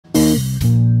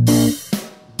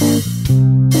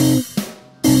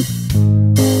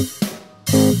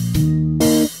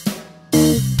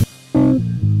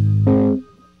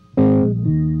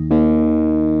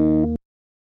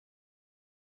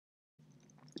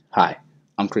Hi,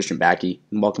 I'm Christian Backey,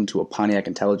 and welcome to a Pontiac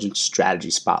Intelligence Strategy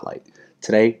Spotlight.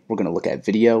 Today, we're going to look at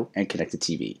video and connected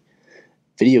TV.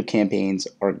 Video campaigns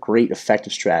are a great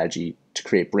effective strategy to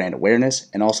create brand awareness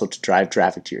and also to drive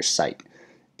traffic to your site.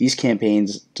 These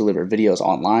campaigns deliver videos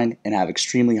online and have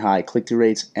extremely high click-through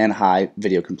rates and high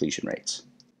video completion rates.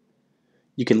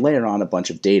 You can layer on a bunch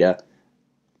of data,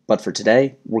 but for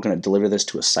today, we're going to deliver this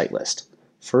to a site list.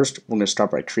 First, we're going to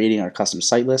start by creating our custom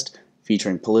site list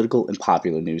featuring political and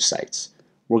popular news sites.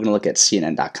 We're going to look at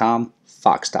CNN.com,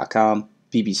 Fox.com,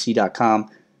 BBC.com,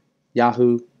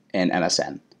 Yahoo, and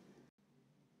MSN.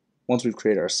 Once we've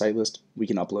created our site list, we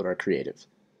can upload our creative.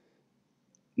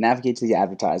 Navigate to the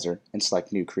advertiser and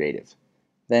select New Creative.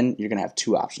 Then you're going to have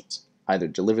two options. Either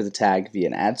deliver the tag via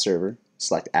an ad server,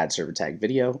 select Ad Server Tag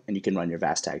Video, and you can run your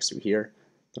VAST tags through here.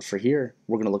 But for here,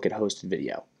 we're going to look at hosted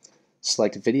video.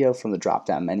 Select video from the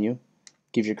drop-down menu,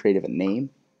 give your creative a name,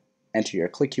 enter your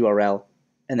click URL,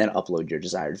 and then upload your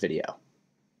desired video.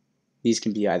 These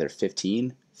can be either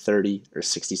 15, 30, or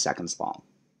 60 seconds long.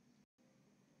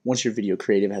 Once your video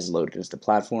creative has loaded into the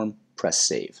platform, press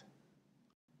Save.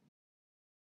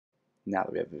 Now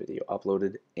that we have the video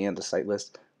uploaded and the site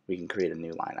list, we can create a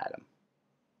new line item.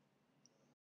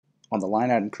 On the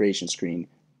line item creation screen,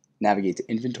 navigate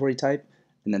to Inventory Type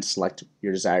and then select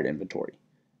your desired inventory.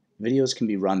 Videos can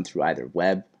be run through either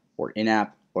web or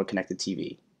in-app or connected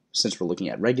TV. Since we're looking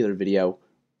at regular video,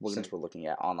 since we're looking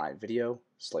at online video,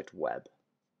 select web.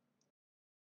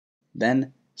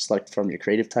 Then select from your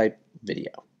creative type,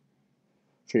 video.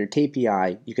 For your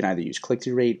KPI, you can either use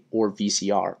click-through rate or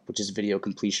VCR, which is video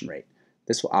completion rate.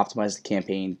 This will optimize the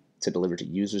campaign to deliver to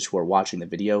users who are watching the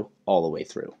video all the way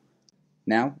through.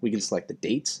 Now we can select the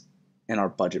dates and our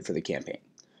budget for the campaign.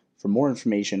 For more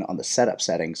information on the setup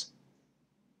settings,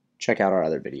 check out our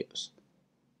other videos.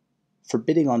 For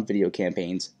bidding on video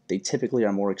campaigns, they typically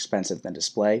are more expensive than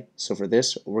display, so for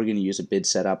this, we're going to use a bid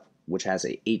setup which has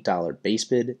a $8 base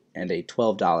bid and a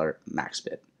 $12 max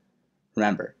bid.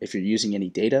 Remember, if you're using any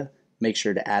data, make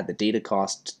sure to add the data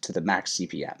cost to the max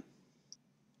CPM.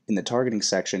 In the targeting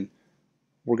section,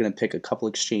 we're going to pick a couple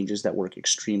exchanges that work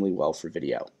extremely well for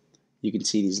video. You can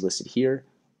see these listed here,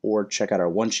 or check out our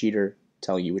one-sheeter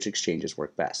telling you which exchanges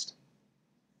work best.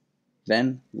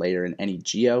 Then layer in any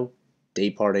geo, day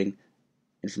parting,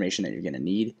 information that you're going to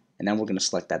need, and then we're going to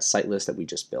select that site list that we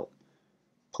just built,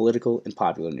 political and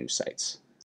popular news sites.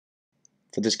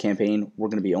 For this campaign, we're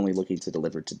going to be only looking to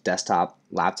deliver to desktop,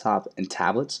 laptop, and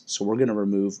tablets, so we're going to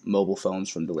remove mobile phones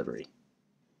from delivery.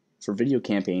 For video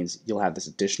campaigns, you'll have this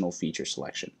additional feature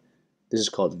selection. This is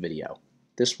called video.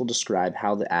 This will describe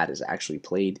how the ad is actually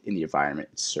played in the environment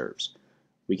it serves.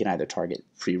 We can either target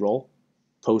PreRoll,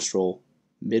 PostRoll,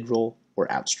 MidRoll,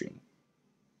 or Outstream.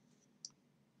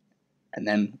 And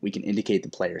then we can indicate the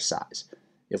player size,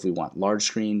 if we want large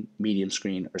screen, medium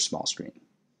screen, or small screen.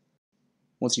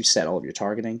 Once you've set all of your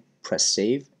targeting, press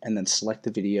Save, and then select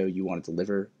the video you want to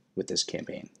deliver with this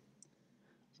campaign.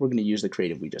 We're going to use the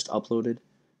creative we just uploaded,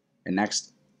 and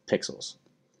next, pixels.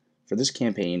 For this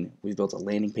campaign, we've built a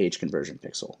landing page conversion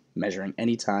pixel, measuring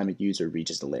any time a user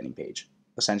reaches the landing page,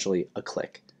 essentially a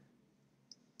click.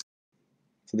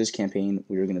 For this campaign,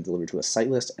 we are going to deliver to a site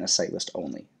list and a site list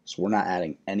only, so we're not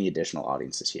adding any additional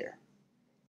audiences here.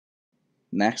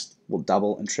 Next, we'll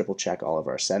double and triple check all of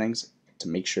our settings to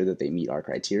make sure that they meet our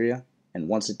criteria, and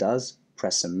once it does,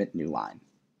 press Submit New Line.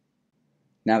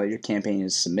 Now that your campaign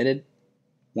is submitted,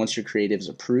 once your creative is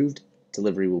approved,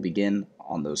 delivery will begin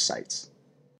on those sites.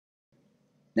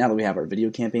 Now that we have our video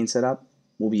campaign set up,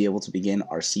 we'll be able to begin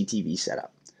our CTV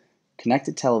setup.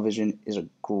 Connected television is a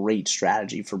great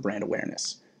strategy for brand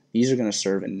awareness. These are going to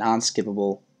serve in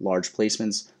non-skippable large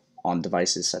placements on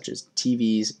devices such as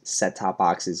TVs, set-top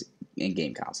boxes, and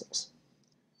game consoles.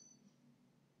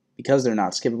 Because they're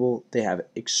not skippable, they have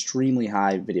extremely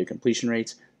high video completion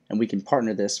rates, and we can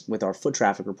partner this with our foot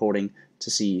traffic reporting to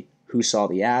see who saw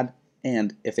the ad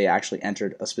and if they actually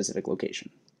entered a specific location.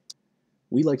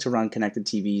 We like to run connected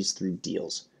TVs through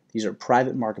deals. These are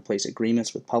private marketplace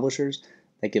agreements with publishers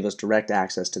that give us direct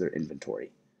access to their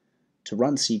inventory. To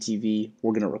run CTV,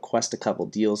 we're going to request a couple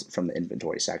deals from the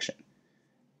inventory section.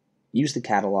 Use the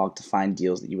catalog to find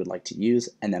deals that you would like to use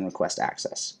and then request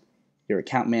access. Your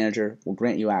account manager will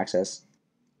grant you access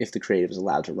if the creative is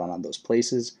allowed to run on those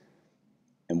places,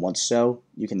 and once so,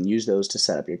 you can use those to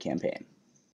set up your campaign.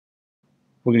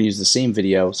 We're going to use the same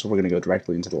video, so we're going to go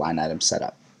directly into the line item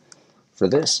setup. For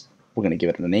this, we're going to give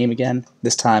it a name again,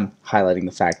 this time highlighting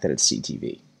the fact that it's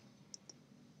CTV.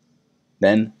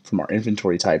 Then, from our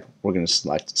inventory type, we're going to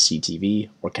select CTV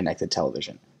or connected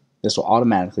television. This will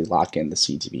automatically lock in the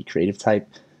CTV creative type,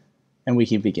 and we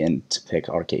can begin to pick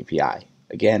our KPI.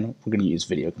 Again, we're going to use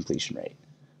video completion rate.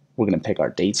 We're going to pick our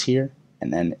dates here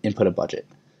and then input a budget.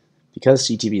 Because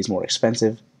CTV is more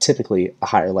expensive, typically a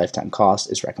higher lifetime cost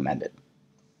is recommended.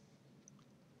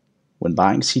 When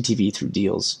buying CTV through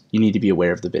deals, you need to be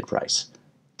aware of the bid price.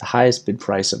 The highest bid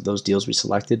price of those deals we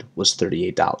selected was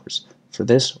 $38. For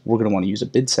this, we're going to want to use a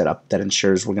bid setup that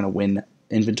ensures we're going to win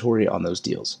inventory on those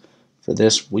deals. For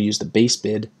this, we'll use the base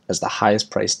bid as the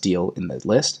highest priced deal in the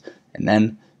list, and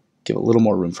then give a little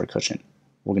more room for cushion.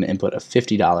 We're going to input a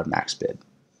 $50 max bid.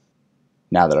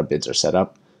 Now that our bids are set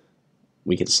up,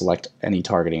 we can select any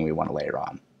targeting we want to layer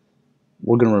on.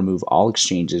 We're going to remove all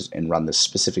exchanges and run this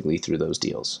specifically through those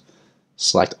deals.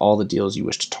 Select all the deals you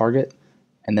wish to target,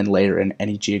 and then layer in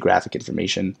any geographic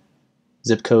information,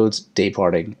 zip codes, day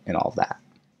parting, and all of that.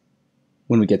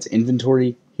 When we get to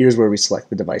inventory, here's where we select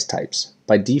the device types.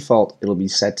 By default, it'll be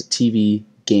set to TV,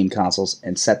 game consoles,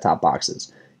 and set-top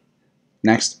boxes.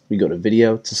 Next, we go to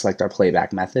video to select our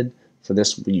playback method. For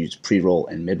this, we use PreRoll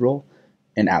and MidRoll,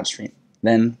 and Outstream.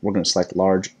 Then we're going to select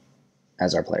large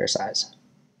as our player size.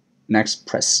 Next,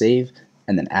 press save,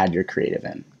 and then add your creative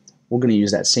in. We're going to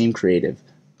use that same creative,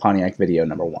 Pontiac Video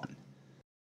number 1.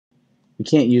 We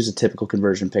can't use a typical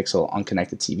conversion pixel on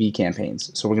connected TV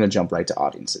campaigns, so we're going to jump right to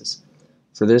audiences.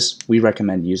 For this, we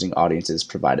recommend using audiences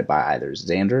provided by either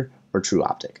Xandr or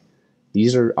TrueOptic.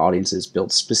 These are audiences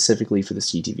built specifically for the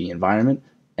CTV environment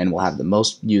and will have the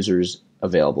most users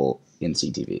available in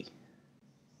CTV.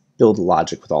 Build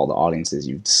logic with all the audiences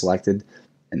you've selected,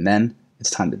 and then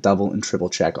it's time to double and triple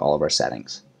check all of our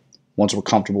settings. Once we're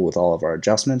comfortable with all of our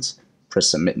adjustments, press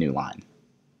Submit New Line.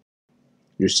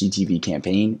 Your CTV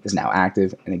campaign is now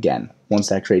active, and again, once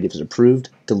that creative is approved,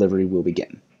 delivery will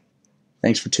begin.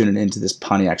 Thanks for tuning in to this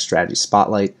Pontiac Strategy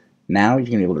Spotlight. Now you're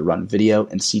going to be able to run video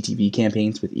and CTV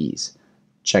campaigns with ease.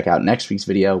 Check out next week's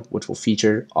video, which will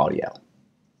feature audio.